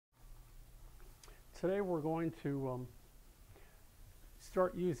Today we're going to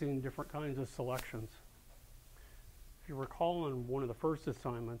start using different kinds of selections. If you recall, in one of the first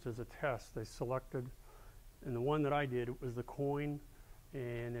assignments as a test, they selected, and the one that I did, it was the coin,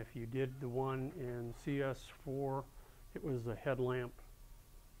 and if you did the one in CS4, it was the headlamp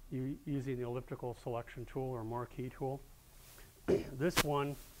using the elliptical selection tool or marquee tool. This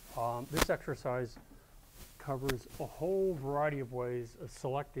one, this exercise covers a whole variety of ways of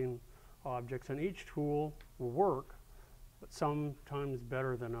selecting objects, and each tool will work, but sometimes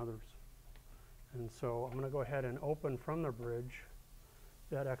better than others. And so I'm going to go ahead and open from the bridge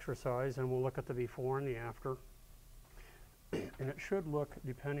that exercise, and we'll look at the before and the after. And it should look,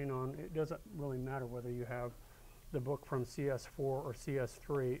 depending on, it doesn't really matter whether you have the book from CS4 or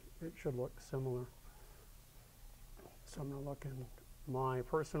CS3, it should look similar. So I'm going to look in my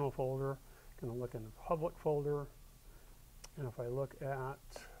personal folder, going to look in the public folder, and if I look at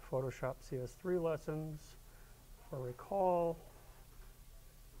Photoshop CS3 lessons, if I recall,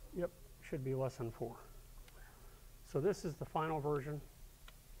 yep, should be lesson 4. So this is the final version,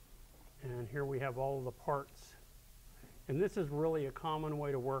 and here we have all of the parts. And this is really a common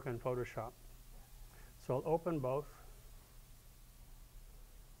way to work in Photoshop. So I'll open both.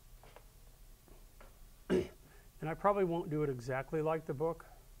 And I probably won't do it exactly like the book,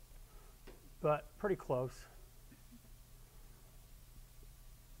 but pretty close.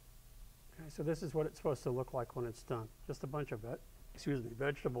 Okay, so this is what it's supposed to look like when it's done. Just a bunch of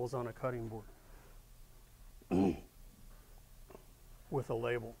vegetables on a cutting board with a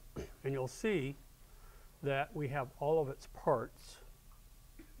label. And you'll see that we have all of its parts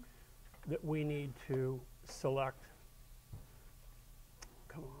that we need to select.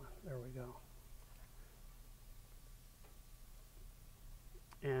 Come on, there we go.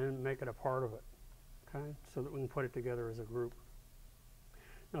 And make it a part of it, okay? So that we can put it together as a group.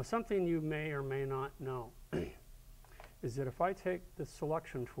 Now, something you may or may not know is that if I take the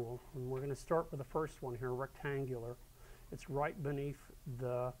selection tool, and we're going to start with the first one here, rectangular. It's right beneath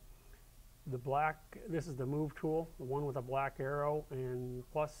the black. This is the move tool, the one with a black arrow and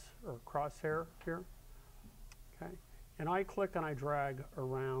plus or crosshair here. Okay, and I click and I drag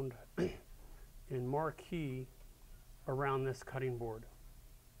around in marquee around this cutting board.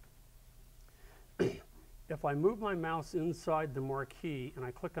 If I move my mouse inside the marquee and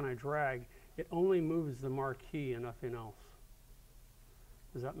I click and I drag, it only moves the marquee and nothing else.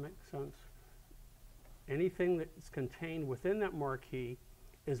 Does that make sense? Anything that's contained within that marquee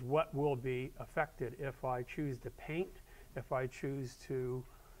is what will be affected if I choose to paint, if I choose to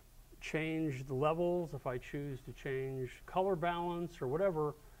change the levels, if I choose to change color balance or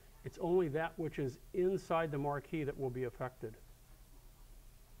whatever. It's only that which is inside the marquee that will be affected.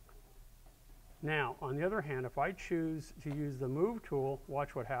 Now, on the other hand, if I choose to use the move tool,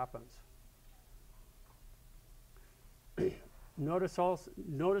 watch what happens.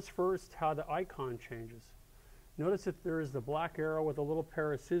 Notice first how the icon changes. Notice that there is the black arrow with a little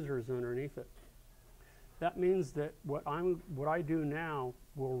pair of scissors underneath it. That means that what I do now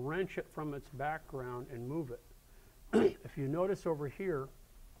will wrench it from its background and move it. If you notice over here,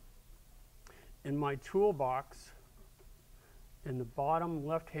 in my toolbox, in the bottom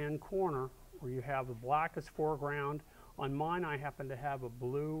left-hand corner, where you have the black as foreground, on mine I happen to have a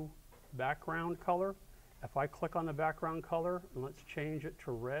blue background color. If I click on the background color, and let's change it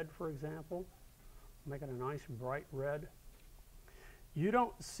to red, for example, make it a nice bright red, you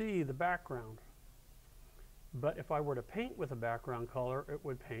don't see the background. But if I were to paint with a background color, it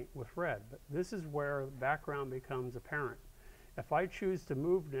would paint with red. But this is where the background becomes apparent. If I choose to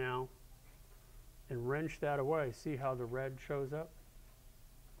move now and wrench that away, see how the red shows up?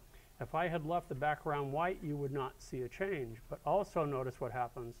 If I had left the background white, you would not see a change. But also notice what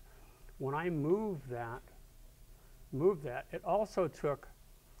happens. When I move that, it also took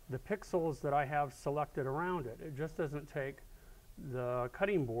the pixels that I have selected around it. It just doesn't take the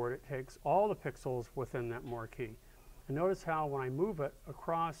cutting board, it takes all the pixels within that marquee. And notice how when I move it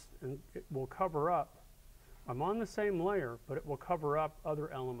across, and it will cover up, I'm on the same layer, but it will cover up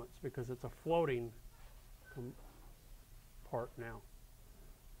other elements because it's a floating part now.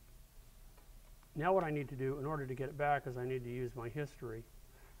 Now what I need to do in order to get it back is I need to use my history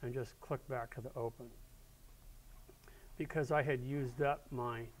and just click back to the open, because I had used up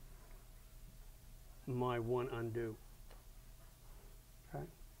my one undo. Okay.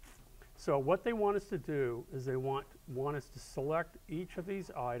 So what they want us to do is they want us to select each of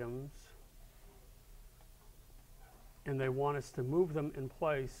these items, and they want us to move them in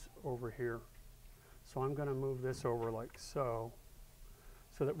place over here. So I'm going to move this over like so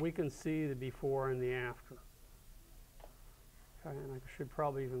that we can see the before and the after. Okay, and I should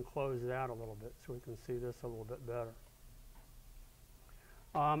probably even close that a little bit so we can see this a little bit better.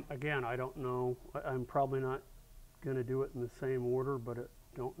 Again, I don't know. I'm probably not going to do it in the same order, but I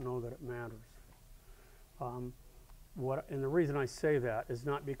don't know that it matters. And the reason I say that is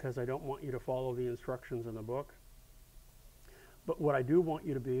not because I don't want you to follow the instructions in the book, but what I do want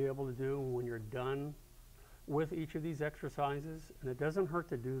you to be able to do when you're done with each of these exercises, and it doesn't hurt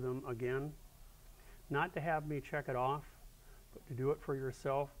to do them again, not to have me check it off, but to do it for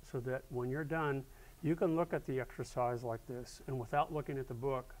yourself so that when you're done, you can look at the exercise like this and without looking at the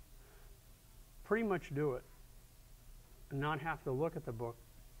book, pretty much do it and not have to look at the book.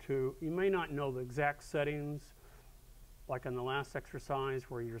 You may not know the exact settings, like in the last exercise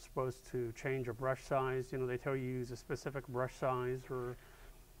where you're supposed to change a brush size. You know, they tell you use a specific brush size or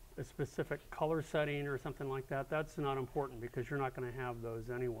a specific color setting or something like that. That's not important because you're not going to have those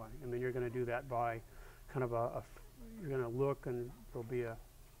anyway. I mean, you're going to do that by kind of you're going to look, and there'll be a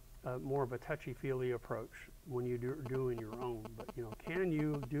more of a touchy-feely approach when you do doing your own. But, you know, can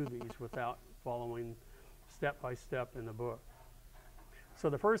you do these without following step by step in the book? So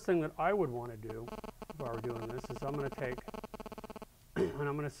the first thing that I would want to do if I were doing this is I'm going to take and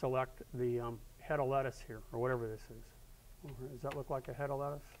I'm going to select the head of lettuce here, or whatever this is. Does that look like a head of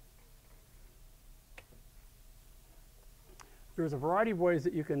lettuce? There's a variety of ways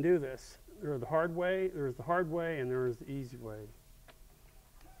that you can do this. There's the hard way, and there's the easy way.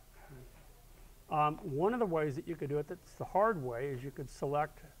 One of the ways that you could do it that's the hard way is you could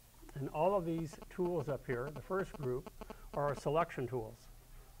select, and all of these tools up here, the first group, are our selection tools.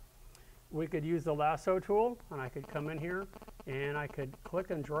 We could use the lasso tool, and I could come in here and I could click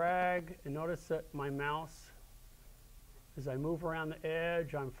and drag, and notice that my mouse, as I move around the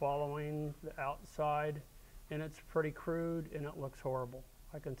edge, I'm following the outside, and it's pretty crude and it looks horrible.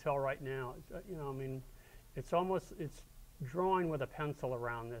 I can tell right now. You know, I mean, it's drawing with a pencil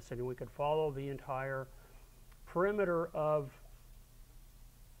around this, and we could follow the entire perimeter of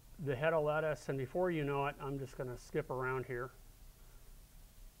the head of lettuce, and before you know it, I'm just going to skip around here.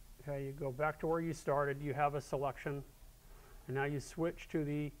 Okay, you go back to where you started, you have a selection, and now you switch to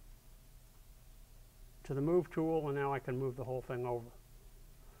the move tool, and now I can move the whole thing over.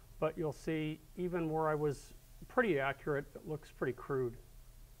 But you'll see, even where I was pretty accurate, it looks pretty crude.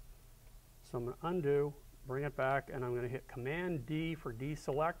 So I'm going to undo, bring it back, and I'm going to hit Command D for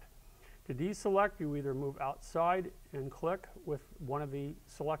deselect. To deselect, you either move outside and click with one of the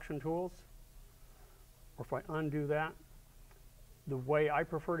selection tools, or if I undo that, the way I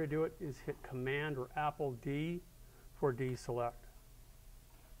prefer to do it is hit Command or Apple D for deselect.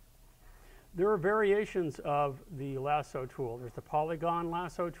 There are variations of the lasso tool. There's the polygon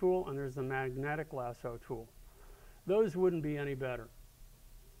lasso tool, and there's the magnetic lasso tool. Those wouldn't be any better.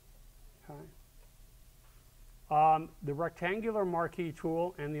 Okay. The rectangular marquee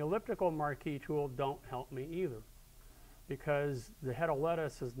tool and the elliptical marquee tool don't help me either, because the head of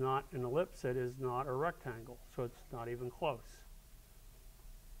lettuce is not an ellipse, it is not a rectangle, so it's not even close.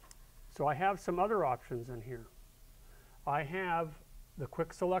 So I have some other options in here. I have the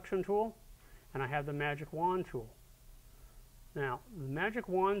quick selection tool, and I have the magic wand tool. Now, the magic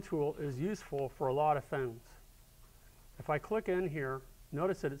wand tool is useful for a lot of things. If I click in here,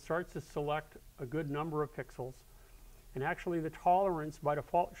 notice that it starts to select a good number of pixels, and actually the tolerance by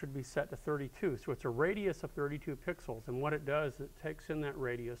default should be set to 32, so it's a radius of 32 pixels, and what it does, it takes in that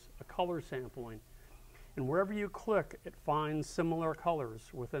radius a color sampling, and wherever you click, it finds similar colors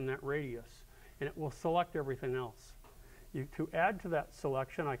within that radius, and it will select everything else. To add to that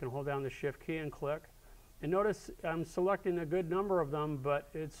selection, I can hold down the Shift key and click, and notice I'm selecting a good number of them, but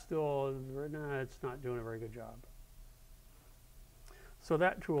it's still, it's not doing a very good job. So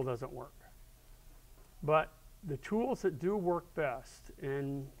that tool doesn't work. But the tools that do work best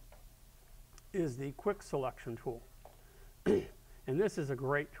is the quick selection tool. And this is a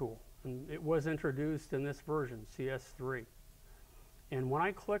great tool. And it was introduced in this version, CS3. And when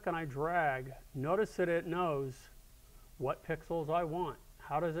I click and I drag, notice that it knows what pixels I want.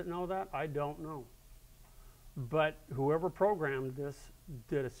 How does it know that? I don't know. But whoever programmed this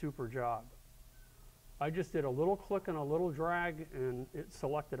did a super job. I just did a little click and a little drag, and it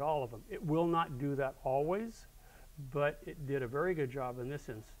selected all of them. It will not do that always, but it did a very good job in this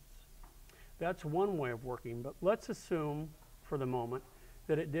instance. That's one way of working, but let's assume for the moment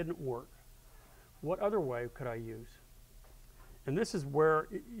that it didn't work. What other way could I use? And this is where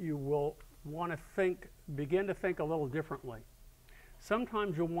you will want to begin to think a little differently.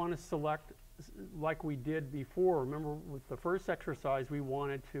 Sometimes you'll want to select like we did before. Remember with the first exercise, we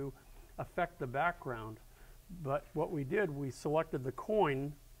wanted to affect the background, but what we did, we selected the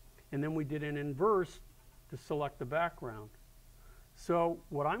coin, and then we did an inverse to select the background. So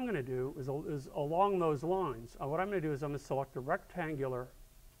what I'm going to do is along those lines. What I'm going to do is I'm going to select the rectangular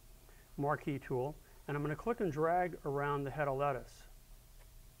marquee tool, and I'm going to click and drag around the head of lettuce.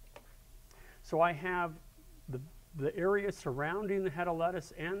 So I have the area surrounding the head of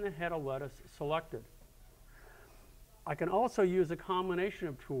lettuce and the head of lettuce selected. I can also use a combination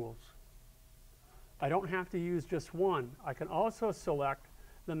of tools. I don't have to use just one. I can also select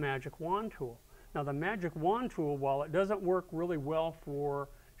the magic wand tool. Now the magic wand tool, while it doesn't work really well for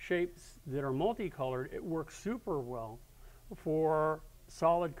shapes that are multicolored, it works super well for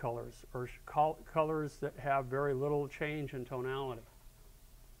solid colors or colors that have very little change in tonality.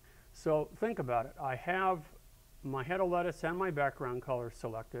 So think about it. I have my head of lettuce and my background color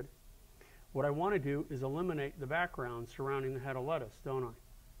selected. What I want to do is eliminate the background surrounding the head of lettuce, don't I?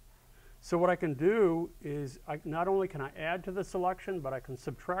 So what I can do is not only can I add to the selection, but I can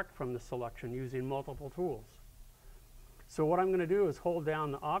subtract from the selection using multiple tools. So what I'm going to do is hold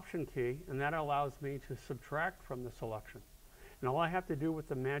down the Option key, and that allows me to subtract from the selection. And all I have to do with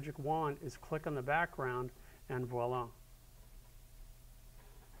the magic wand is click on the background, and voila.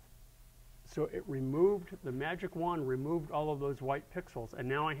 So it removed, the magic wand removed all of those white pixels, and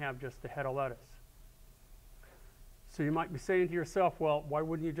now I have just the head of lettuce. So you might be saying to yourself, well, why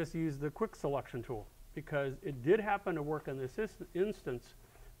wouldn't you just use the quick selection tool? Because it did happen to work in this instance,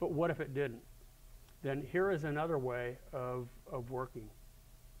 but what if it didn't? Then here is another way of working.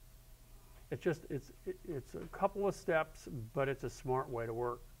 It's just, it's a couple of steps, but it's a smart way to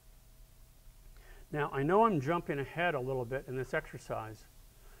work. Now, I know I'm jumping ahead a little bit in this exercise,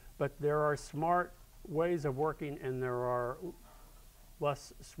 but there are smart ways of working and there are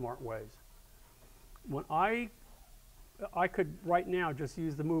less smart ways. When I could right now just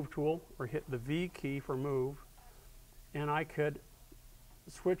use the Move tool or hit the V key for Move, and I could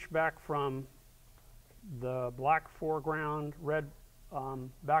switch back from the black foreground, red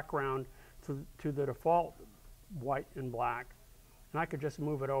background to the default white and black, and I could just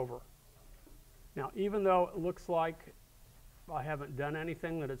move it over. Now, even though it looks like I haven't done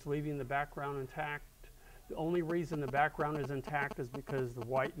anything, that it's leaving the background intact, the only reason the background is intact is because the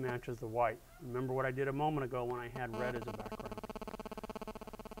white matches the white. Remember what I did a moment ago when I had red as a background.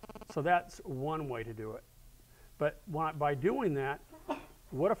 So that's one way to do it. But by doing that,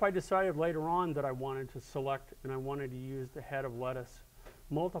 what if I decided later on that I wanted to select and I wanted to use the head of lettuce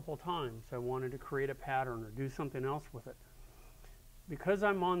multiple times? I wanted to create a pattern or do something else with it. Because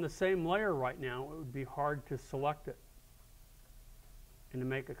I'm on the same layer right now, it would be hard to select it and to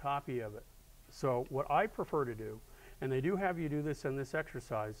make a copy of it. So what I prefer to do, and they do have you do this in this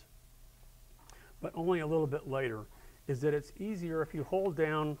exercise, but only a little bit later, is that it's easier if you hold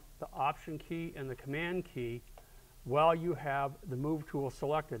down the Option key and the Command key while you have the Move tool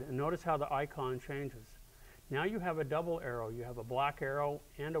selected. And notice how the icon changes. Now you have a double arrow. You have a black arrow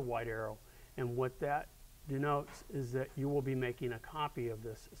and a white arrow. And what that denotes is that you will be making a copy of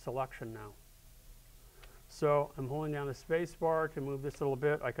this selection now. So I'm holding down the space bar to move this a little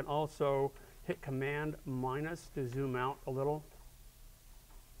bit. I can also hit Command minus to zoom out a little.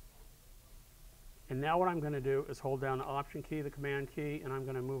 And now what I'm going to do is hold down the Option key, the Command key, and I'm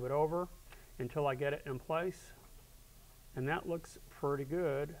going to move it over until I get it in place. And that looks pretty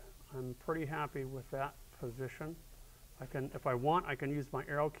good. I'm pretty happy with that position. I can, if I want, I can use my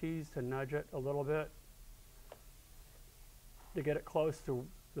arrow keys to nudge it a little bit to get it close to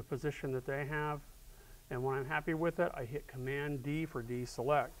the position that they have. And when I'm happy with it, I hit Command D for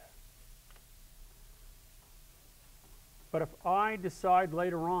deselect. But if I decide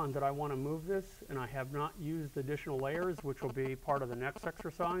later on that I want to move this and I have not used additional layers, which will be part of the next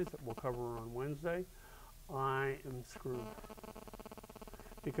exercise that we'll cover on Wednesday, I am screwed.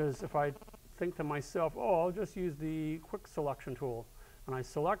 Because if I think to myself, oh, I'll just use the quick selection tool, and I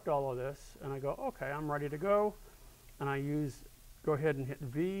select all of this and I go, okay, I'm ready to go, and I go ahead and hit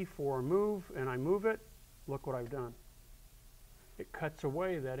V for move, and I move it, look what I've done. It cuts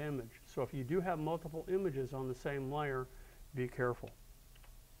away that image. So if you do have multiple images on the same layer, be careful.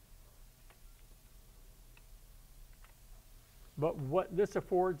 But what this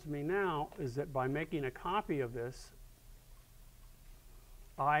affords me now is that by making a copy of this,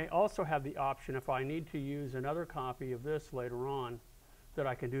 I also have the option, if I need to use another copy of this later on, that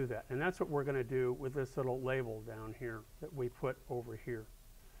I can do that. And that's what we're going to do with this little label down here that we put over here,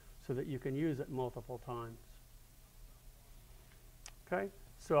 so that you can use it multiple times. Okay,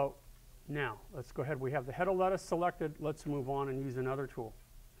 so now let's go ahead. We have the head of lettuce selected. Let's move on and use another tool.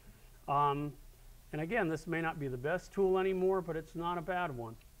 And again, this may not be the best tool anymore, but it's not a bad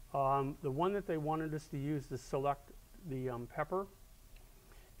one. The one that they wanted us to use to select the pepper.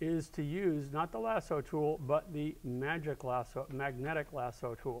 is to use not the lasso tool, but the magnetic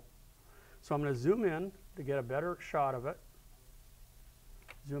lasso tool. So I'm going to zoom in to get a better shot of it.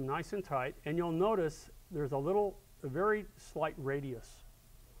 Zoom nice and tight, and you'll notice there's a very slight radius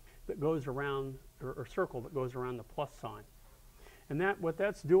that goes around, or circle that goes around the plus sign. And what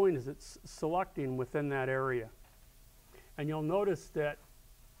that's doing is it's selecting within that area. And you'll notice that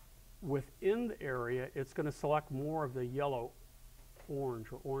within the area, it's going to select more of the yellow, orange,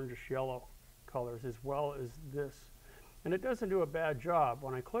 or orangish yellow colors, as well as this. And it doesn't do a bad job.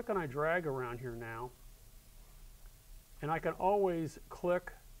 When I click and I drag around here now, and I can always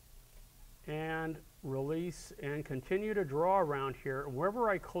click and release and continue to draw around here. Wherever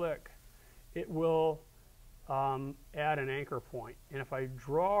I click, it will add an anchor point. And if I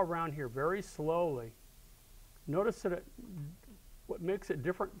draw around here very slowly, notice that what makes it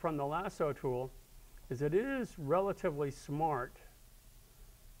different from the lasso tool is it is relatively smart,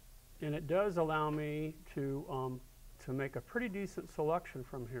 and it does allow me to make a pretty decent selection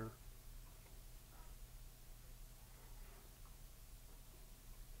from here.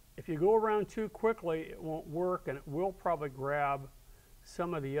 If you go around too quickly, it won't work, and it will probably grab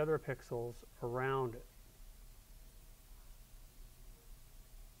some of the other pixels around it.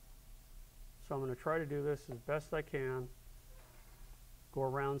 So I'm going to try to do this as best I can. Go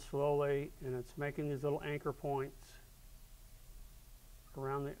around slowly, and it's making these little anchor points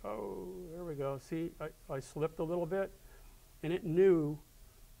around the, oh, there we go. See, I slipped a little bit, and it knew,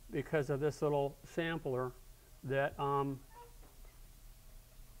 because of this little sampler, that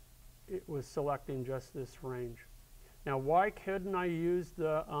it was selecting just this range. Now, why couldn't I use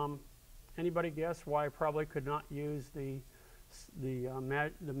the, anybody guess why I probably could not use the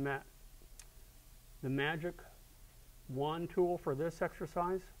Magic Wand tool for this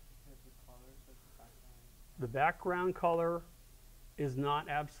exercise? The background color is not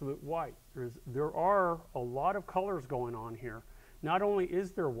absolute white. There are a lot of colors going on here. Not only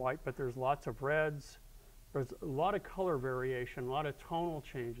is there white, but there's lots of reds. There's a lot of color variation, a lot of tonal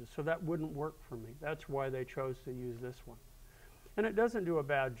changes, so that wouldn't work for me. That's why they chose to use this one. And it doesn't do a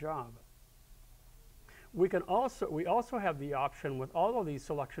bad job. We also have the option with all of these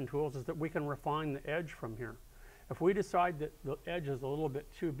selection tools is that we can refine the edge from here. If we decide that the edge is a little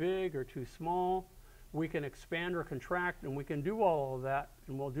bit too big or too small, we can expand or contract, and we can do all of that,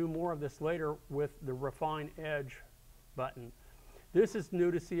 and we'll do more of this later with the Refine Edge button. This is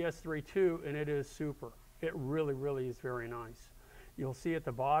new to CS3 too, and it is super. It really, really is very nice. You'll see at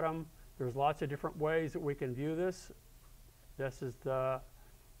the bottom, there's lots of different ways that we can view this. This is the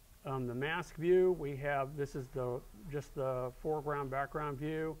mask view. This is just the foreground background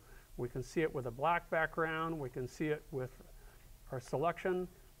view. We can see it with a black background. We can see it with our selection.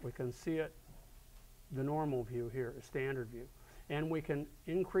 We can see it the normal view here, the standard view. And we can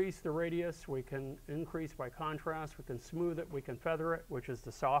increase the radius. We can increase by contrast. We can smooth it. We can feather it, which is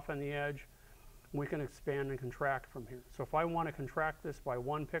to soften the edge. We can expand and contract from here. So if I want to contract this by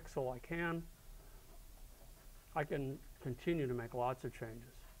 1 pixel, I can. I can continue to make lots of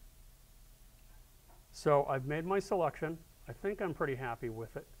changes. So I've made my selection. I think I'm pretty happy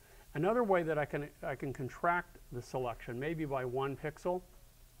with it. Another way that I can contract the selection, maybe by 1 pixel,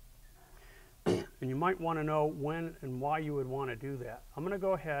 and you might want to know when and why you would want to do that. I'm going to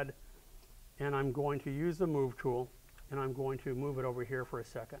go ahead and I'm going to use the Move tool, and I'm going to move it over here for a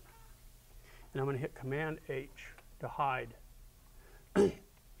second. And I'm going to hit Command H to hide.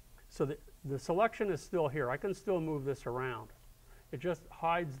 So the selection is still here. I can still move this around. It just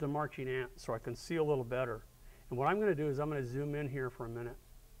hides the marching ant so I can see a little better. And what I'm going to do is I'm going to zoom in here for a minute.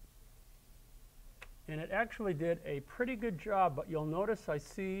 And it actually did a pretty good job, but you'll notice I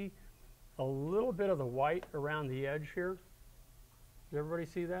see a little bit of the white around the edge here. Does everybody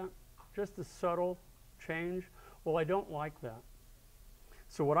see that? Just a subtle change. Well, I don't like that.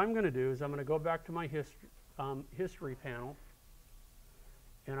 So what I'm going to do is I'm going to go back to my history panel,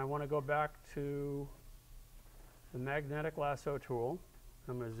 and I want to go back to the magnetic lasso tool.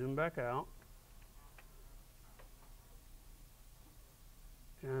 I'm going to zoom back out,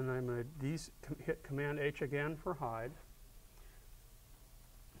 and I'm going to hit Command H again for hide.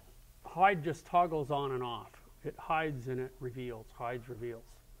 Hide just toggles on and off. It hides and it reveals, hides, reveals.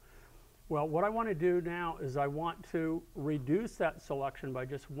 Well, what I want to do now is I want to reduce that selection by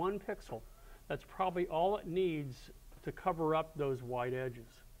just 1 pixel. That's probably all it needs to cover up those white edges.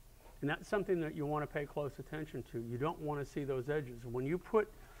 And that's something that you want to pay close attention to. You don't want to see those edges. When you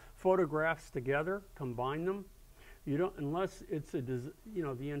put photographs together, combine them, you don't, unless it's the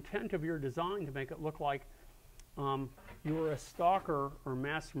intent of your design to make it look like you were a stalker or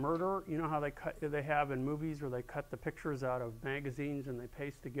mass murderer, you know how they have in movies where they cut the pictures out of magazines and they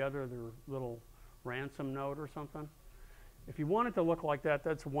paste together their little ransom note or something? If you want it to look like that,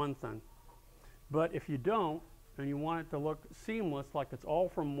 that's one thing. But if you don't, and you want it to look seamless, like it's all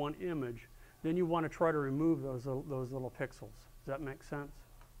from one image, then you want to try to remove those little pixels. Does that make sense?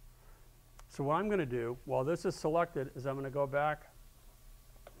 So what I'm going to do, while this is selected, is I'm going to go back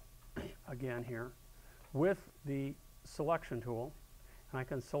again here with the selection tool, and I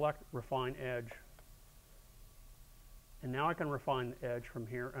can select Refine Edge. And now I can refine the edge from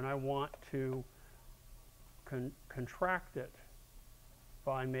here, and I want to contract it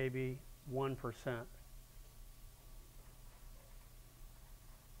by maybe 1%.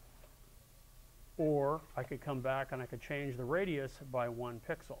 Or I could come back and I could change the radius by 1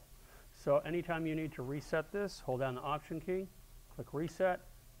 pixel. So anytime you need to reset this, hold down the Option key, click Reset,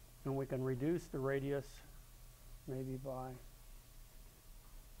 and we can reduce the radius maybe by,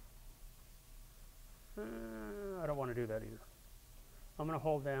 I don't want to do that either. I'm going to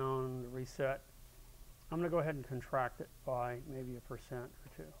hold down the Reset. I'm going to go ahead and contract it by maybe 1% or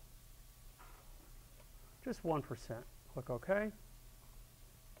 2. Just 1%. Click OK.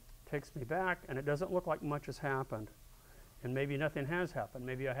 Takes me back, and it doesn't look like much has happened. And maybe nothing has happened.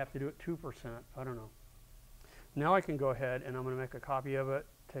 Maybe I have to do it 2%. I don't know. Now I can go ahead and I'm going to make a copy of it,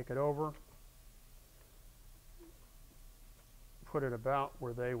 take it over, put it about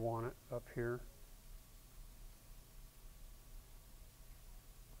where they want it up here.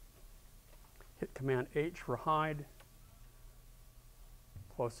 Hit Command H for hide.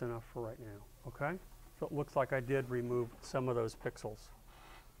 Close enough for right now. Okay? So it looks like I did remove some of those pixels.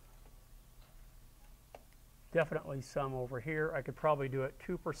 Definitely some over here. I could probably do it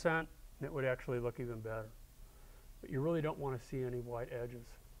 2%, and it would actually look even better. But you really don't want to see any white edges.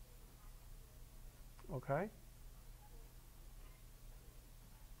 Okay?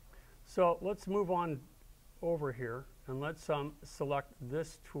 So let's move on over here, and let's select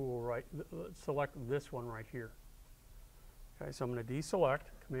this tool let's select this one right here. Okay, so I'm going to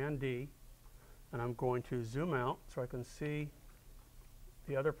deselect, Command D, and I'm going to zoom out so I can see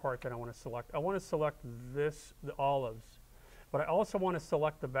the other part that I want to select. I want to select this, the olives, but I also want to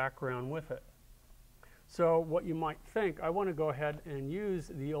select the background with it. So what you might think, I want to go ahead and use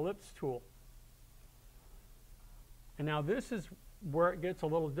the ellipse tool. And now this is where it gets a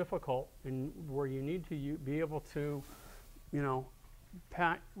little difficult and where you need to be able to, you know,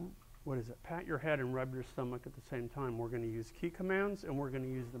 pat your head and rub your stomach at the same time. We're going to use key commands and we're going to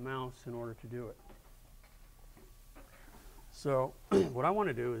use the mouse in order to do it. So what I want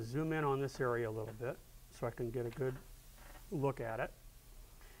to do is zoom in on this area a little bit so I can get a good look at it.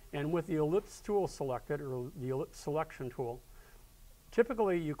 And with the ellipse tool selected, or the ellipse selection tool,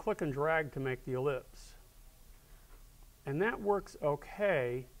 typically you click and drag to make the ellipse. And that works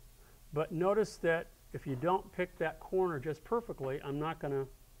okay, but notice that if you don't pick that corner just perfectly, I'm not going to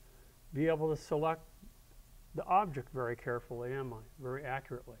be able to select the object very carefully, am I? Very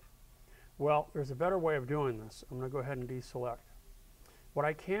accurately. Well, there's a better way of doing this. I'm going to go ahead and deselect. What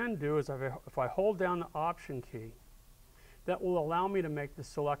I can do is if I hold down the Option key, that will allow me to make the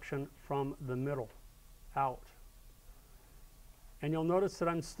selection from the middle out. And you'll notice that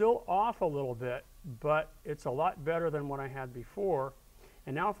I'm still off a little bit, but it's a lot better than what I had before.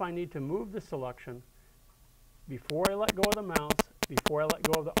 And now if I need to move the selection, before I let go of the mouse, before I let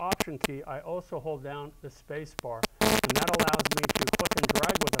go of the Option key, I also hold down the space bar. And that allows me to click and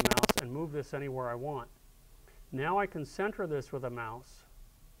drag with the mouse and move this anywhere I want. Now I can center this with a mouse.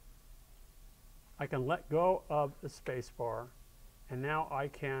 I can let go of the space bar, and now I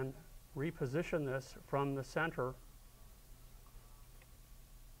can reposition this from the center.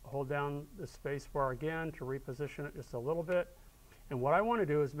 Hold down the space bar again to reposition it just a little bit. And what I want to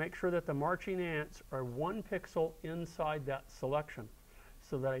do is make sure that the marching ants are 1 pixel inside that selection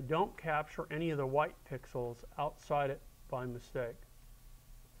so that I don't capture any of the white pixels outside it by mistake.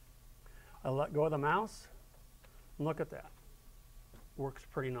 I let go of the mouse, and look at that. Works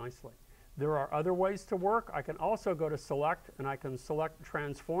pretty nicely. There are other ways to work. I can also go to Select, and I can select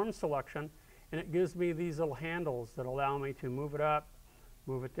Transform Selection, and it gives me these little handles that allow me to move it up,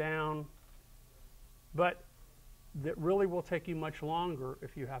 move it down. But that really will take you much longer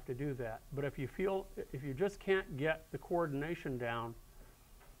if you have to do that. But if you just can't get the coordination down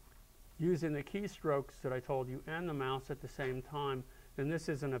using the keystrokes that I told you and the mouse at the same time, then this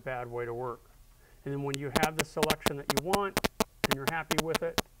isn't a bad way to work. And then when you have the selection that you want and you're happy with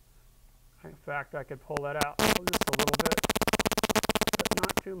it, in fact, I could pull that out just a little bit, but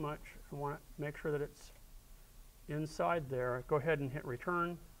not too much. I want to make sure that it's inside there. Go ahead and hit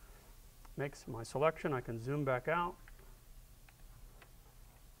Return. makes my selection. I can zoom back out.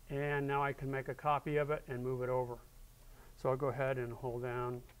 And now I can make a copy of it and move it over. So I'll go ahead and hold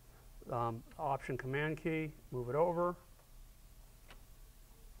down Option Command key, move it over,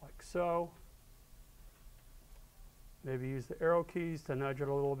 like so. Maybe use the arrow keys to nudge it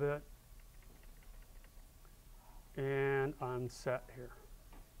a little bit. And I'm set here.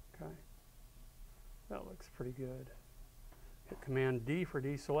 Okay. That looks pretty good. Hit Command D for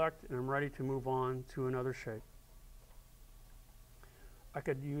deselect, and I'm ready to move on to another shape. I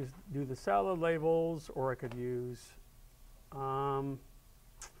could do the salad labels, or I could use, I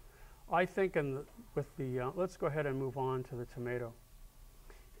think let's go ahead and move on to the tomato.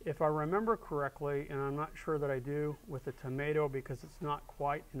 If I remember correctly, and I'm not sure that I do with the tomato because it's not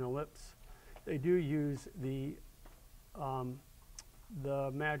quite an ellipse, they do use the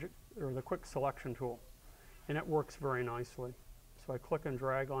magic or the quick selection tool, and it works very nicely. So I click and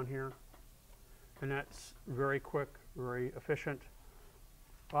drag on here, and that's very quick, very efficient.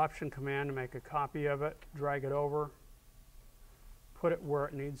 Option Command to make a copy of it, drag it over, put it where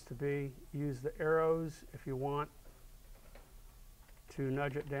it needs to be. Use the arrows if you want to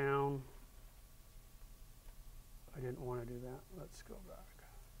nudge it down. I didn't want to do that. Let's go back.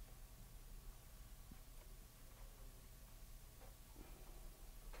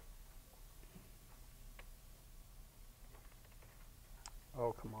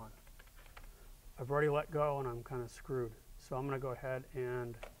 Oh, come on. I've already let go and I'm kind of screwed. So I'm going to go ahead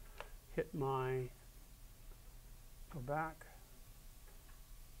and hit go back.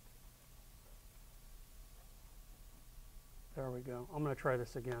 There we go. I'm going to try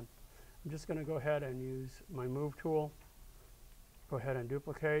this again. I'm just going to go ahead and use my move tool. Go ahead and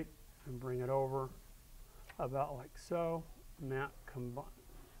duplicate and bring it over about like so.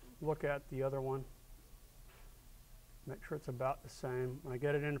 Look at the other one. Make sure it's about the same. When I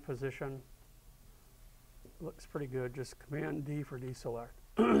get it into position, looks pretty good. Just Command D for deselect.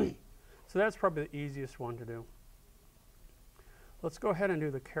 So that's probably the easiest one to do. Let's go ahead and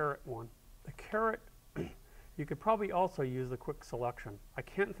do the carrot one. The carrot, you could probably also use the quick selection. I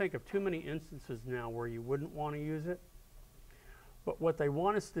can't think of too many instances now where you wouldn't want to use it. But what they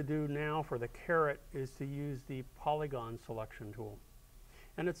want us to do now for the carrot is to use the polygon selection tool.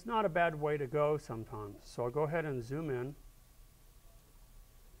 And it's not a bad way to go sometimes. So I'll go ahead and zoom in.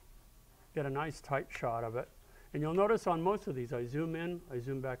 Get a nice tight shot of it. And you'll notice on most of these, I zoom in, I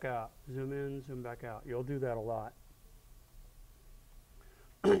zoom back out. Zoom in, zoom back out. You'll do that a lot.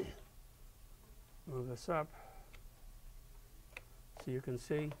 Move this up so you can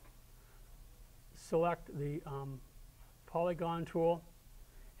see. Select the polygon tool.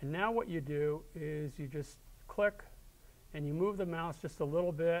 And now what you do is you just click and you move the mouse just a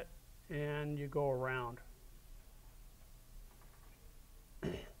little bit and you go around.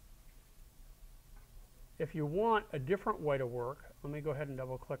 If you want a different way to work, let me go ahead and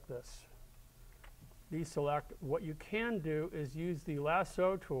double click this. Deselect. What you can do is use the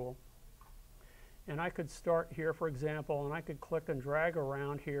lasso tool, and I could start here, for example, and I could click and drag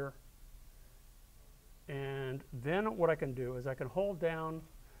around here. And then what I can do is I can hold down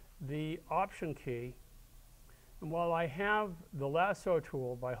the Option key, and while I have the lasso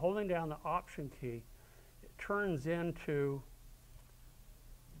tool, by holding down the Option key, it turns into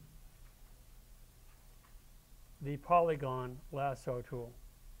the polygon lasso tool,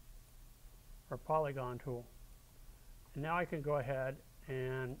 or polygon tool. And now I can go ahead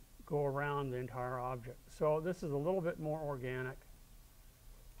and go around the entire object. So this is a little bit more organic.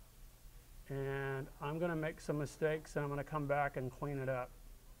 And I'm going to make some mistakes, and I'm going to come back and clean it up.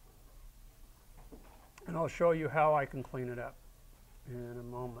 And I'll show you how I can clean it up in a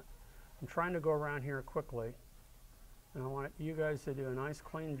moment. I'm trying to go around here quickly, and I want you guys to do a nice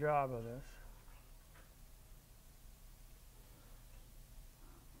clean job of this.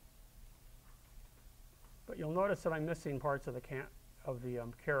 But you'll notice that I'm missing parts of the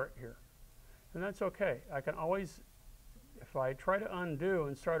carrot here. And that's okay. I can always, if I try to undo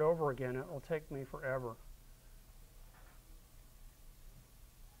and start over again, it will take me forever.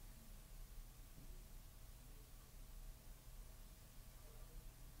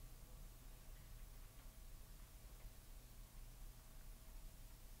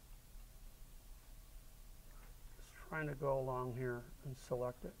 Just trying to go along here and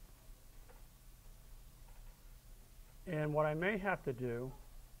select it. And what I may have to do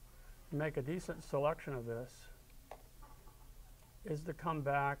to make a decent selection of this is to come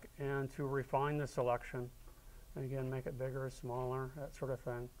back and to refine the selection. And again, make it bigger, smaller, that sort of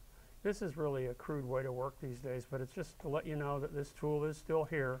thing. This is really a crude way to work these days, but it's just to let you know that this tool is still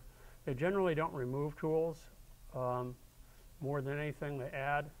here. They generally don't remove tools. More than anything, they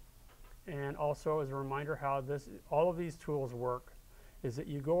add. and also as a reminder how all of these tools work, is that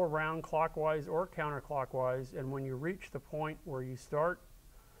you go around clockwise or counterclockwise, and when you reach the point where you start,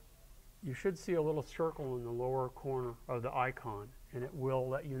 you should see a little circle in the lower corner of the icon, and it will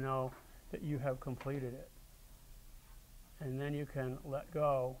let you know that you have completed it. And then you can let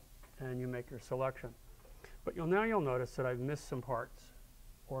go and you make your selection. But now you'll notice that I've missed some parts,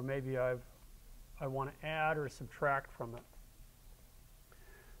 or maybe I want to add or subtract from it.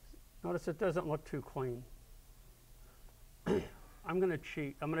 Notice it doesn't look too clean. I'm going to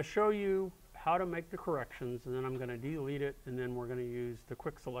cheat. I'm going to show you how to make the corrections, and then I'm going to delete it, and then we're going to use the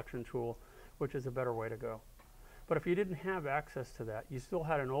quick selection tool, which is a better way to go. But if you didn't have access to that, you still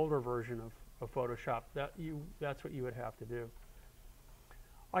had an older version of Photoshop, that's what you would have to do.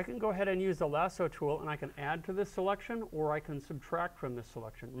 I can go ahead and use the lasso tool, and I can add to this selection, or I can subtract from this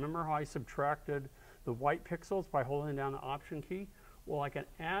selection. Remember how I subtracted the white pixels by holding down the Option key? Well, I can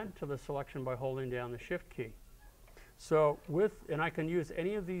add to the selection by holding down the Shift key. So and I can use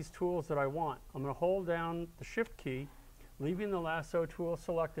any of these tools that I want. I'm going to hold down the Shift key, leaving the lasso tool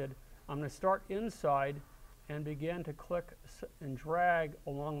selected. I'm going to start inside and begin to click and drag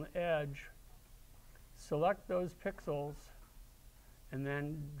along the edge, select those pixels, and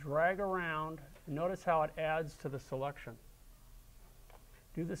then drag around. Notice how it adds to the selection.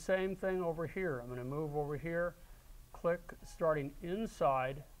 Do the same thing over here. I'm going to move over here, click starting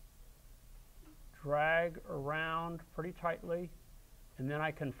inside, drag around pretty tightly, and then I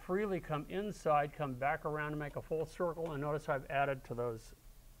can freely come inside, come back around and make a full circle, and notice I've added to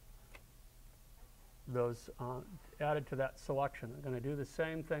added to that selection. I'm going to do the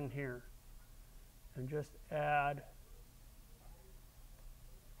same thing here and just add.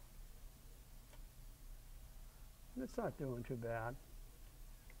 It's not doing too bad.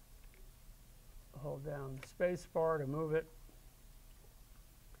 Hold down the space bar to move it.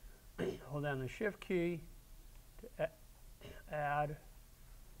 Hold down the Shift key to add.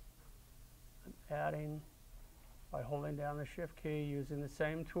 I'm adding by holding down the Shift key, using the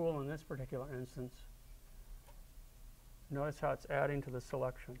same tool in this particular instance. Notice how it's adding to the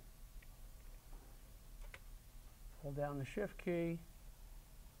selection. Hold down the Shift key,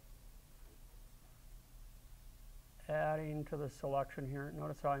 adding to the selection here.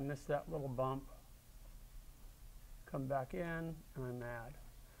 Notice how I missed that little bump. Come back in, and I'm add.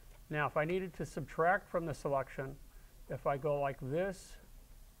 Now, if I needed to subtract from the selection, if I go like this,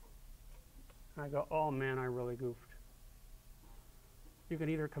 and I go, oh man, I really goofed. You can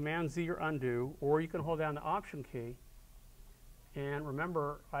either Command Z or undo, or you can hold down the Option key. And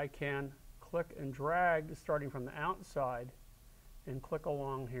remember, I can click and drag starting from the outside and click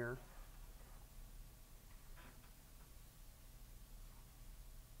along here.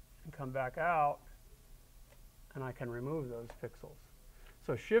 And come back out, and I can remove those pixels.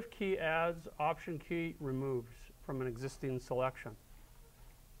 So Shift key adds, Option key removes from an existing selection.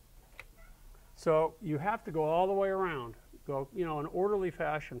 So you have to go all the way around. Go, in orderly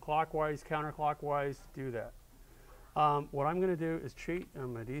fashion, clockwise, counterclockwise, do that. What I'm going to do is cheat, and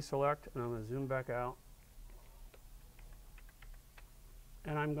I'm going to deselect, and I'm going to zoom back out.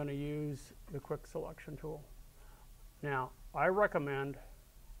 And I'm going to use the quick selection tool. Now, I recommend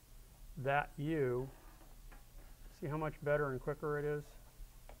that you see how much better and quicker it is.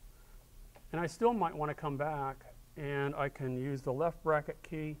 And I still might want to come back, and I can use the left bracket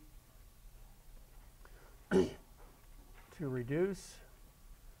key to reduce.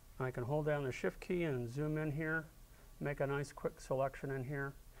 And I can hold down the Shift key and zoom in here, make a nice quick selection in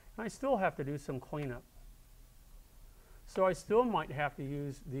here. And I still have to do some cleanup. So I still might have to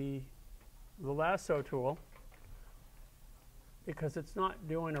use the lasso tool, because it's not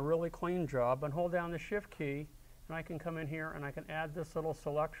doing a really clean job, and hold down the Shift key, and I can come in here and I can add this little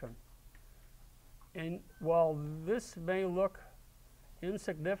selection. And while this may look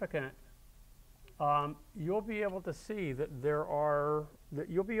insignificant, you'll be able to see that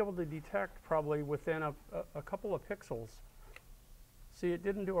you'll be able to detect probably within a couple of pixels. See, it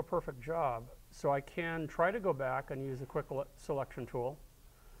didn't do a perfect job, so I can try to go back and use a quick selection tool,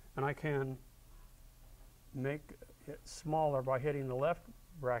 and I can make it smaller by hitting the left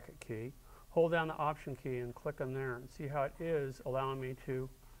bracket key, hold down the Option key and click on there, and see how it is allowing me to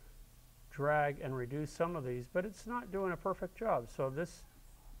drag and reduce some of these, but it's not doing a perfect job. So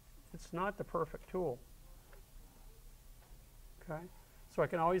it's not the perfect tool. Okay, so I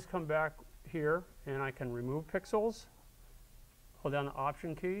can always come back here and I can remove pixels, hold down the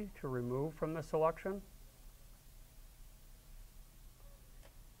Option key to remove from the selection,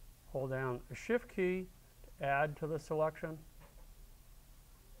 hold down the Shift key to add to the selection,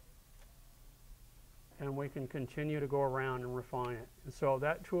 and we can continue to go around and refine it. And so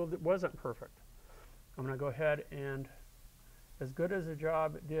that tool wasn't perfect. I'm going to go ahead and, as good as a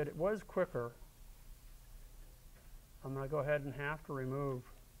job it did, it was quicker. I'm going to go ahead and have to remove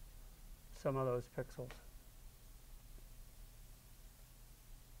some of those pixels.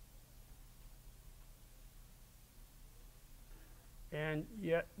 And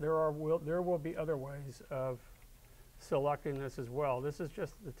yet there will be other ways of selecting this as well. This is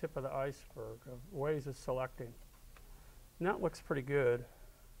just the tip of the iceberg of ways of selecting. And that looks pretty good.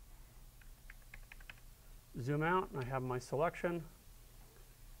 Zoom out, and I have my selection.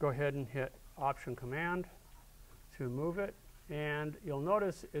 Go ahead and hit Option Command to move it, and you'll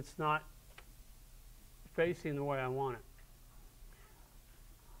notice it's not facing the way I want it.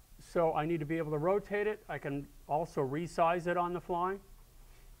 So I need to be able to rotate it. I can also resize it on the fly.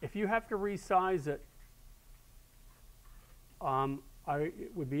 If you have to resize it,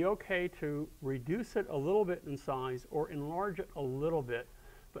 it would be okay to reduce it a little bit in size or enlarge it a little bit,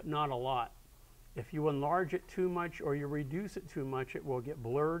 but not a lot. If you enlarge it too much or you reduce it too much, it will get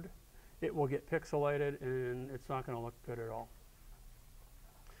blurred, it will get pixelated, and it's not going to look good at all.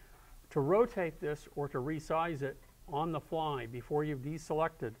 To rotate this or to resize it on the fly before you've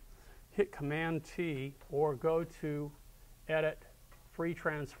deselected, hit Command T or go to Edit, Free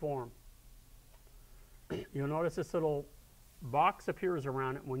Transform. You'll notice this little box appears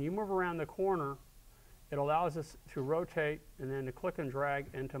around it. When you move around the corner, it allows us to rotate and then to click and drag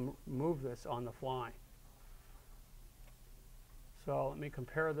and to move this on the fly. So let me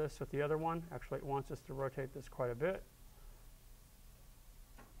compare this with the other one. Actually, it wants us to rotate this quite a bit.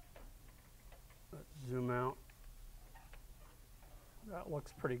 Let's zoom out. That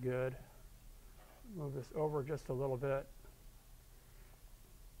looks pretty good. Move this over just a little bit.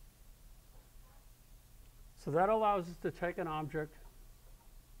 So that allows us to take an object,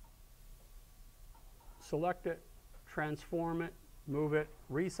 select it, transform it, move it,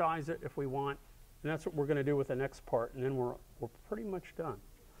 resize it if we want, and that's what we're going to do with the next part, and then we're pretty much done.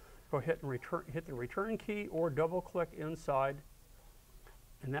 Go ahead and hit the return key or double click inside,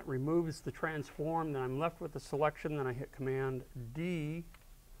 and that removes the transform. Then I'm left with the selection, then I hit Command D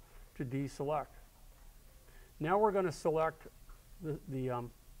to deselect. Now we're going to select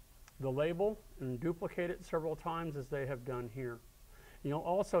the label and duplicate it several times as they have done here. You'll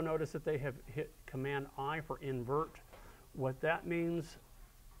also notice that they have hit Command I for invert. What that means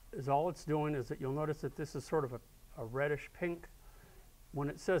is all it's doing is that you'll notice that this is sort of a reddish pink. When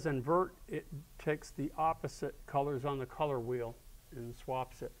it says invert, it takes the opposite colors on the color wheel and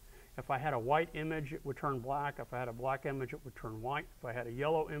swaps it. If I had a white image, it would turn black. If I had a black image, it would turn white. If I had a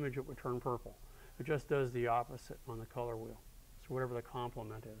yellow image, it would turn purple. It just does the opposite on the color wheel. So whatever the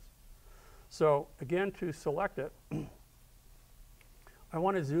complement is. So again, to select it, I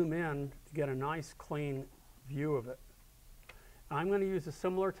want to zoom in to get a nice clean view of it. I'm going to use a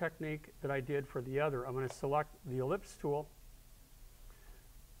similar technique that I did for the other. I'm going to select the ellipse tool.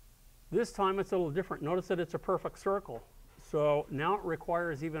 This time it's a little different. Notice that it's a perfect circle. So now it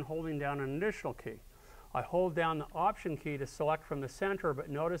requires even holding down an additional key. I hold down the Option key to select from the center, but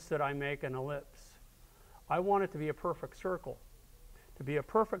notice that I make an ellipse. I want it to be a perfect circle. To be a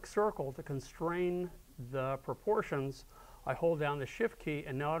perfect circle, to constrain the proportions, I hold down the Shift key,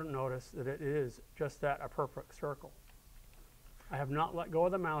 and now notice that it is just that, a perfect circle. I have not let go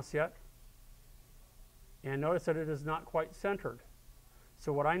of the mouse yet, and notice that it is not quite centered.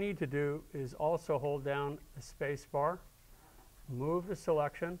 So what I need to do is also hold down the space bar, move the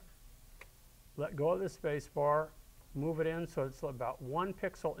selection, let go of the space bar, move it in so it's about 1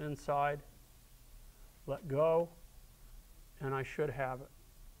 pixel inside, let go, and I should have it.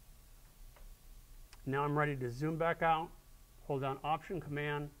 Now I'm ready to zoom back out, hold down Option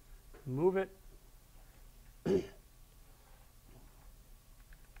Command, move it.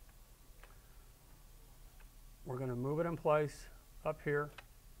 We're going to move it in place up here.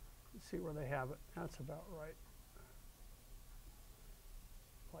 Let's see where they have it. That's about right.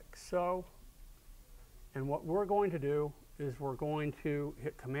 Like so. And what we're going to do is we're going to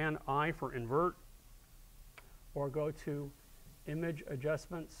hit Command I for invert, or go to Image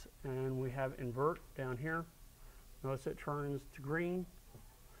Adjustments, and we have invert down here. Notice it turns to green.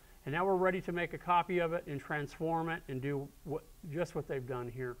 And now we're ready to make a copy of it and transform it and do just what they've done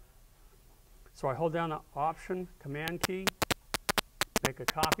here. So I hold down the Option Command key, make a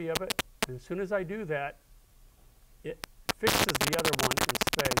copy of it, and as soon as I do that, it fixes the other one in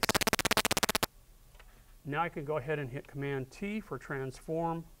space. Now I can go ahead and hit Command T for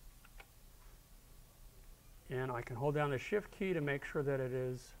transform, and I can hold down the Shift key to make sure that it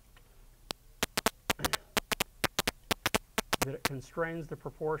is that it constrains the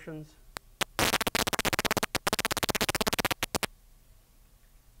proportions.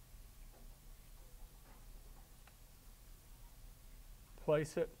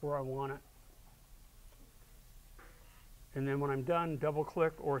 place it where I want it. And then when I'm done, double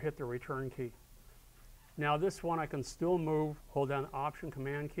click or hit the return key. Now this one I can still move, hold down the Option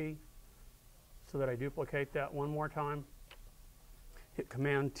Command key so that I duplicate that one more time. Hit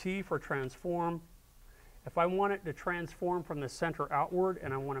Command T for transform. If I want it to transform from the center outward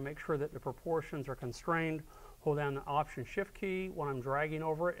and I want to make sure that the proportions are constrained, hold down the Option Shift key when I'm dragging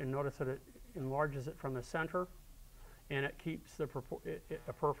over it and notice that it enlarges it from the center and it keeps the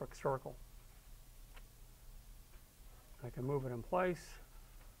a perfect circle. I can move it in place.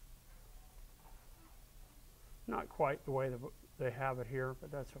 Not quite the way that they have it here,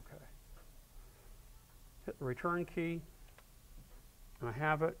 but that's okay. Hit the return key, and I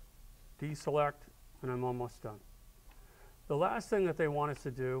have it, deselect, and I'm almost done. The last thing that they want us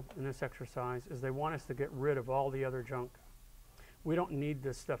to do in this exercise is they want us to get rid of all the other junk. We don't need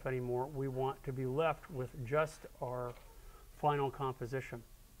this stuff anymore. We want to be left with just our final composition.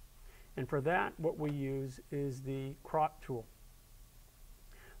 And for that, what we use is the crop tool.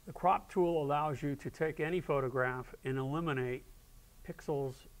 The crop tool allows you to take any photograph and eliminate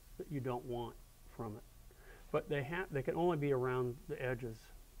pixels that you don't want from it. But they can only be around the edges.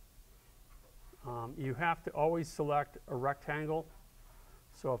 You have to always select a rectangle.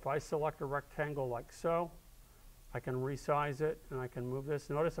 So if I select a rectangle like so, I can resize it and I can move this.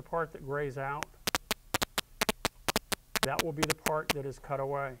 Notice the part that grays out. That will be the part that is cut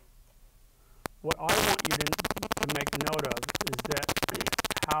away. What I want you to make note of is that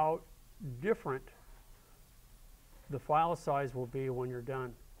how different the file size will be when you're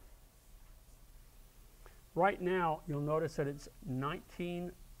done. Right now, you'll notice that it's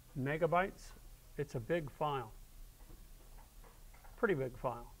 19 megabytes. It's a big file. Pretty big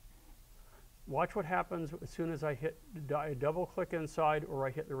file. Watch what happens as soon as I double click inside or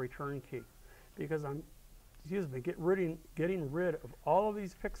I hit the return key, because I'm, getting rid of all of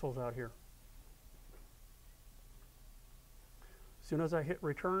these pixels out here. As soon as I hit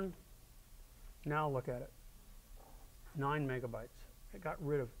return, now look at it. 9 megabytes. It got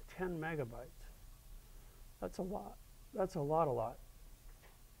rid of 10 megabytes. That's a lot. That's a lot.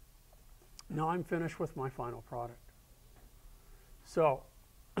 Now I'm finished with my final product. So,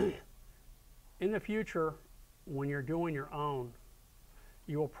 in the future, when you're doing your own,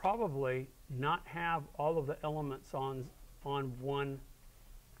 you will probably not have all of the elements on one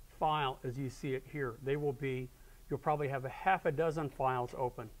file as you see it here. They will be, you'll probably have a half a dozen files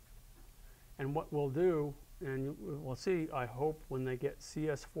open. And what we'll do, and we'll see, I hope, when they get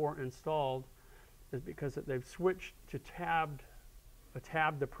CS4 installed, is because they've switched to a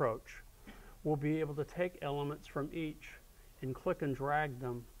tabbed approach. We'll be able to take elements from each and click and drag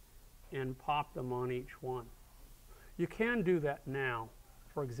them and pop them on each one. You can do that now.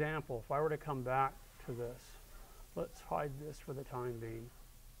 For example, if I were to come back to this, let's hide this for the time being.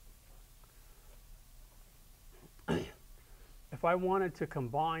 If I wanted to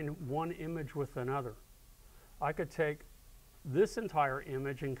combine one image with another, I could take this entire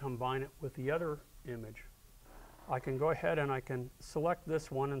image and combine it with the other image. I can go ahead and I can select this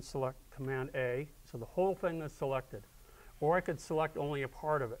one and select Command A, so the whole thing is selected. Or I could select only a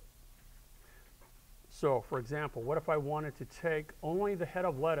part of it. So, for example, what if I wanted to take only the head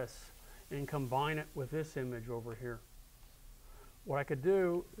of lettuce and combine it with this image over here? What I could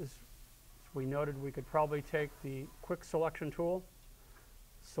do is, as we noted, we could probably take the quick selection tool,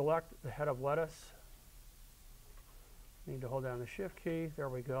 select the head of lettuce. Need to hold down the Shift key. There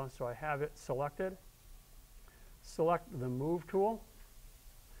we go. So I have it selected. Select the Move tool,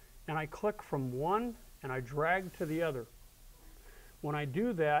 and I click from one and I drag to the other. When I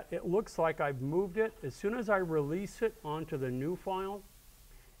do that, it looks like I've moved it. As soon as I release it onto the new file,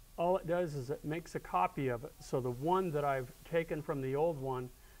 all it does is it makes a copy of it. So the one that I've taken from the old one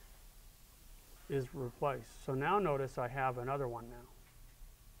is replaced. So now notice I have another one now.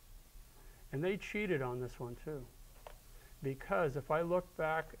 And they cheated on this one too. Because if I look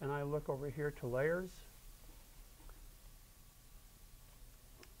back and I look over here to layers,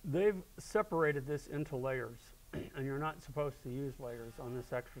 they've separated this into layers. And you're not supposed to use layers on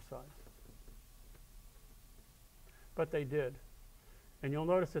this exercise. But they did. And you'll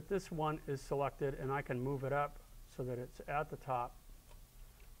notice that this one is selected and I can move it up so that it's at the top.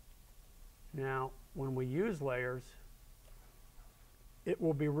 Now, when we use layers, it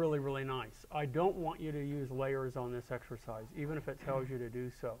will be really, really nice. I don't want you to use layers on this exercise, even if it tells you to do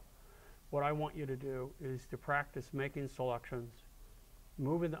so. What I want you to do is to practice making selections,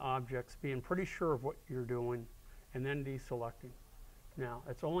 moving the objects, being pretty sure of what you're doing, and then deselecting. Now,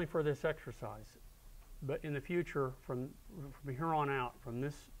 it's only for this exercise, but in the future, from here on out, from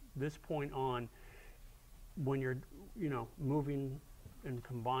this point on, when you're moving and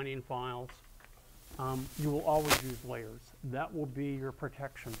combining files, you will always use layers. That will be your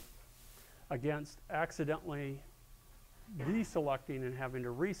protection against accidentally deselecting and having to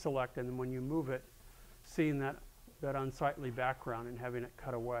reselect, and then when you move it, seeing that unsightly background and having it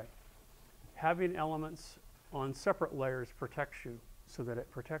cut away. Having elements on separate layers protects you, so that it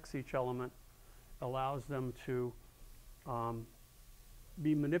protects each element, allows them to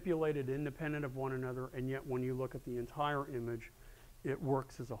be manipulated independent of one another, and yet when you look at the entire image, it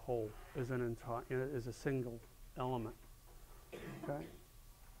works as a whole, as a single element. Okay?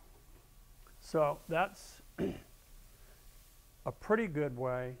 So that's a pretty good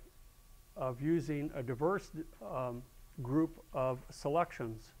way of using a diverse group of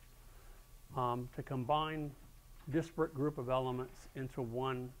selections to combine disparate group of elements into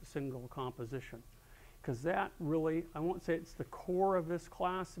one single composition. Because that really, I won't say it's the core of this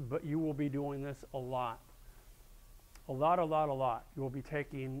class, but you will be doing this a lot. A lot. You will be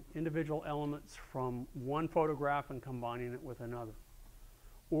taking individual elements from one photograph and combining it with another.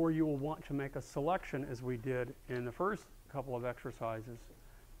 Or you will want to make a selection, as we did in the first couple of exercises,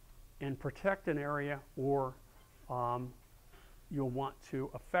 and protect an area, or you'll want to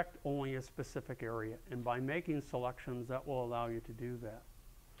affect only a specific area. And by making selections, that will allow you to do that.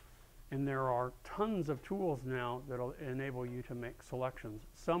 And there are tons of tools now that will enable you to make selections.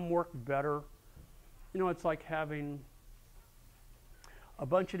 Some work better. You know, it's like having a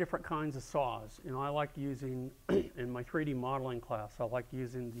bunch of different kinds of saws. You know, I like using, in my 3D modeling class, I like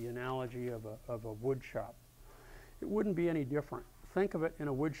using the analogy of a wood shop. It wouldn't be any different. Think of it in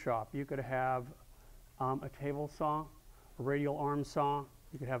a wood shop. You could have a table saw, a radial arm saw,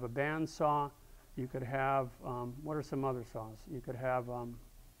 you could have a band saw, you could have, what are some other saws? You could have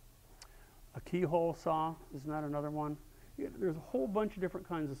a keyhole saw, isn't that another one? There's a whole bunch of different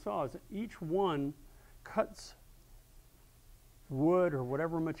kinds of saws. Each one cuts wood or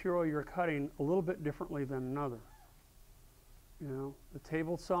whatever material you're cutting a little bit differently than another. You know, the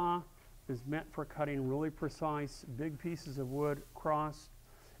table saw is meant for cutting really precise big pieces of wood across.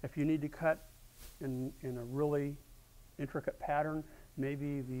 If you need to cut in a really intricate pattern,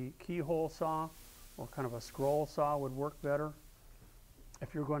 maybe the keyhole saw or kind of a scroll saw would work better.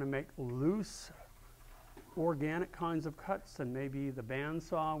 If you're going to make loose organic kinds of cuts, then maybe the band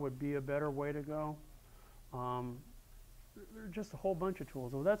saw would be a better way to go. There are just a whole bunch of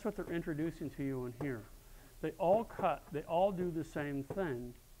tools. Well, that's what they're introducing to you in here. They all cut, they all do the same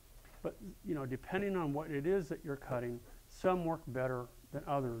thing, but you know, depending on what it is that you're cutting, some work better than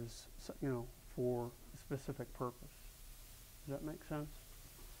others, you know, for a specific purpose. Does that make sense?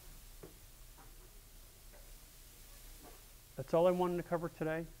 That's all I wanted to cover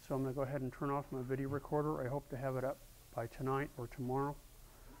today, so I'm going to go ahead and turn off my video recorder. I hope to have it up by tonight or tomorrow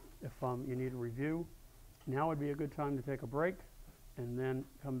if you need a review. Now would be a good time to take a break and then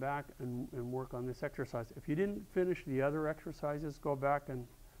come back and work on this exercise. If you didn't finish the other exercises, go back and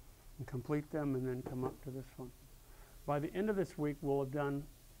complete them and then come up to this one. By the end of this week, we'll have done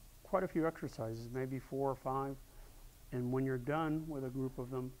quite a few exercises, maybe 4 or 5. And when you're done with a group of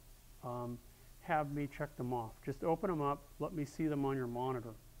them, have me check them off. Just open them up, let me see them on your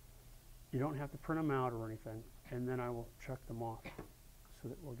monitor. You don't have to print them out or anything, and then I will check them off so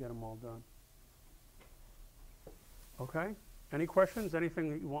that we'll get them all done. Okay? Any questions? Anything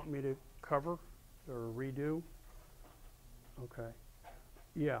that you want me to cover or redo? Okay.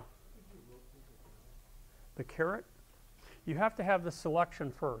 Yeah. The caret? You have to have the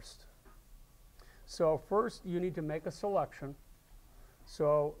selection first. So first you need to make a selection.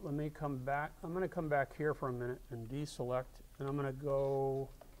 So let me come back. I'm going to come back here for a minute and deselect, and I'm going to go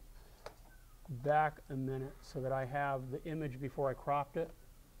back a minute so that I have the image before I cropped it.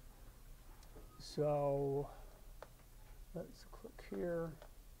 So let's click here.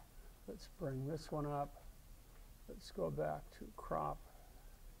 Let's bring this one up. Let's go back to crop.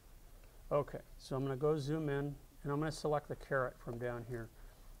 Okay, so I'm going to go zoom in, and I'm going to select the caret from down here.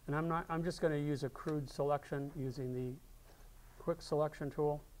 And I'm just going to use a crude selection using the quick selection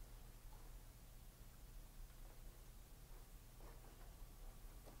tool.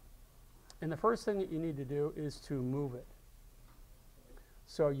 And the first thing that you need to do is to move it.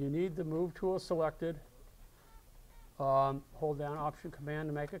 So you need the move tool selected. Hold down Option Command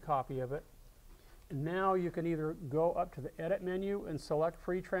to make a copy of it. And now you can either go up to the Edit menu and select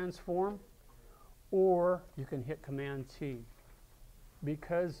Free Transform, or you can hit Command T.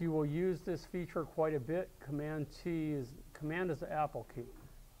 Because you will use this feature quite a bit, Command is the Apple key.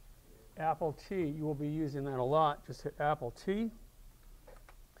 Apple T, you will be using that a lot. Just hit Apple T.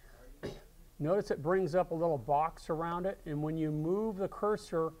 Notice it brings up a little box around it, and when you move the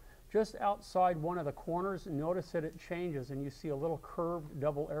cursor just outside one of the corners, notice that it changes and you see a little curved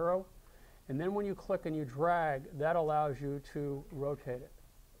double arrow. And then when you click and you drag, that allows you to rotate it.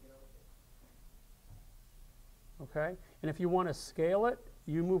 Okay? And if you want to scale it,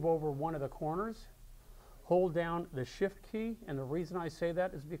 you move over one of the corners, hold down the Shift key, and the reason I say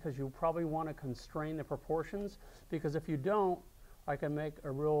that is because you probably want to constrain the proportions, because if you don't, I can make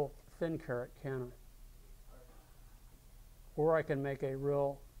a real thin carrot, can I? Or I can make a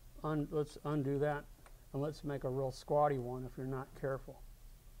real, let's undo that, and let's make a real squatty one if you're not careful.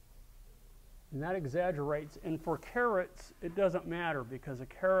 And that exaggerates, and for carrots, it doesn't matter, because a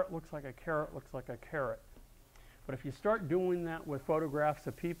carrot looks like a carrot looks like a carrot. But if you start doing that with photographs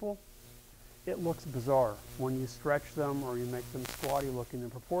of people, it looks bizarre when you stretch them or you make them squatty looking. The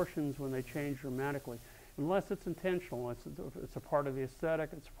proportions, when they change dramatically, unless it's intentional, it's a part of the aesthetic,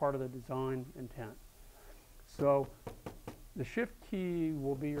 it's part of the design intent. So the Shift key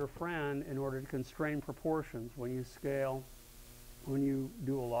will be your friend in order to constrain proportions when you scale, when you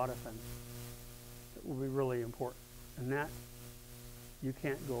do a lot of things. It will be really important, and that you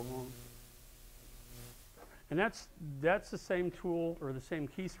can't go wrong. And that's the same tool or the same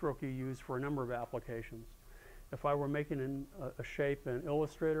keystroke you use for a number of applications. If I were making a shape in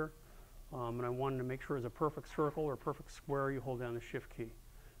Illustrator and I wanted to make sure it's a perfect circle or a perfect square, you hold down the Shift key,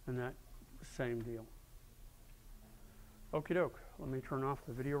 and that same deal. Okie doke. Let me turn off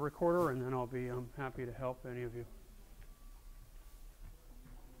the video recorder, and then I'll be happy to help any of you.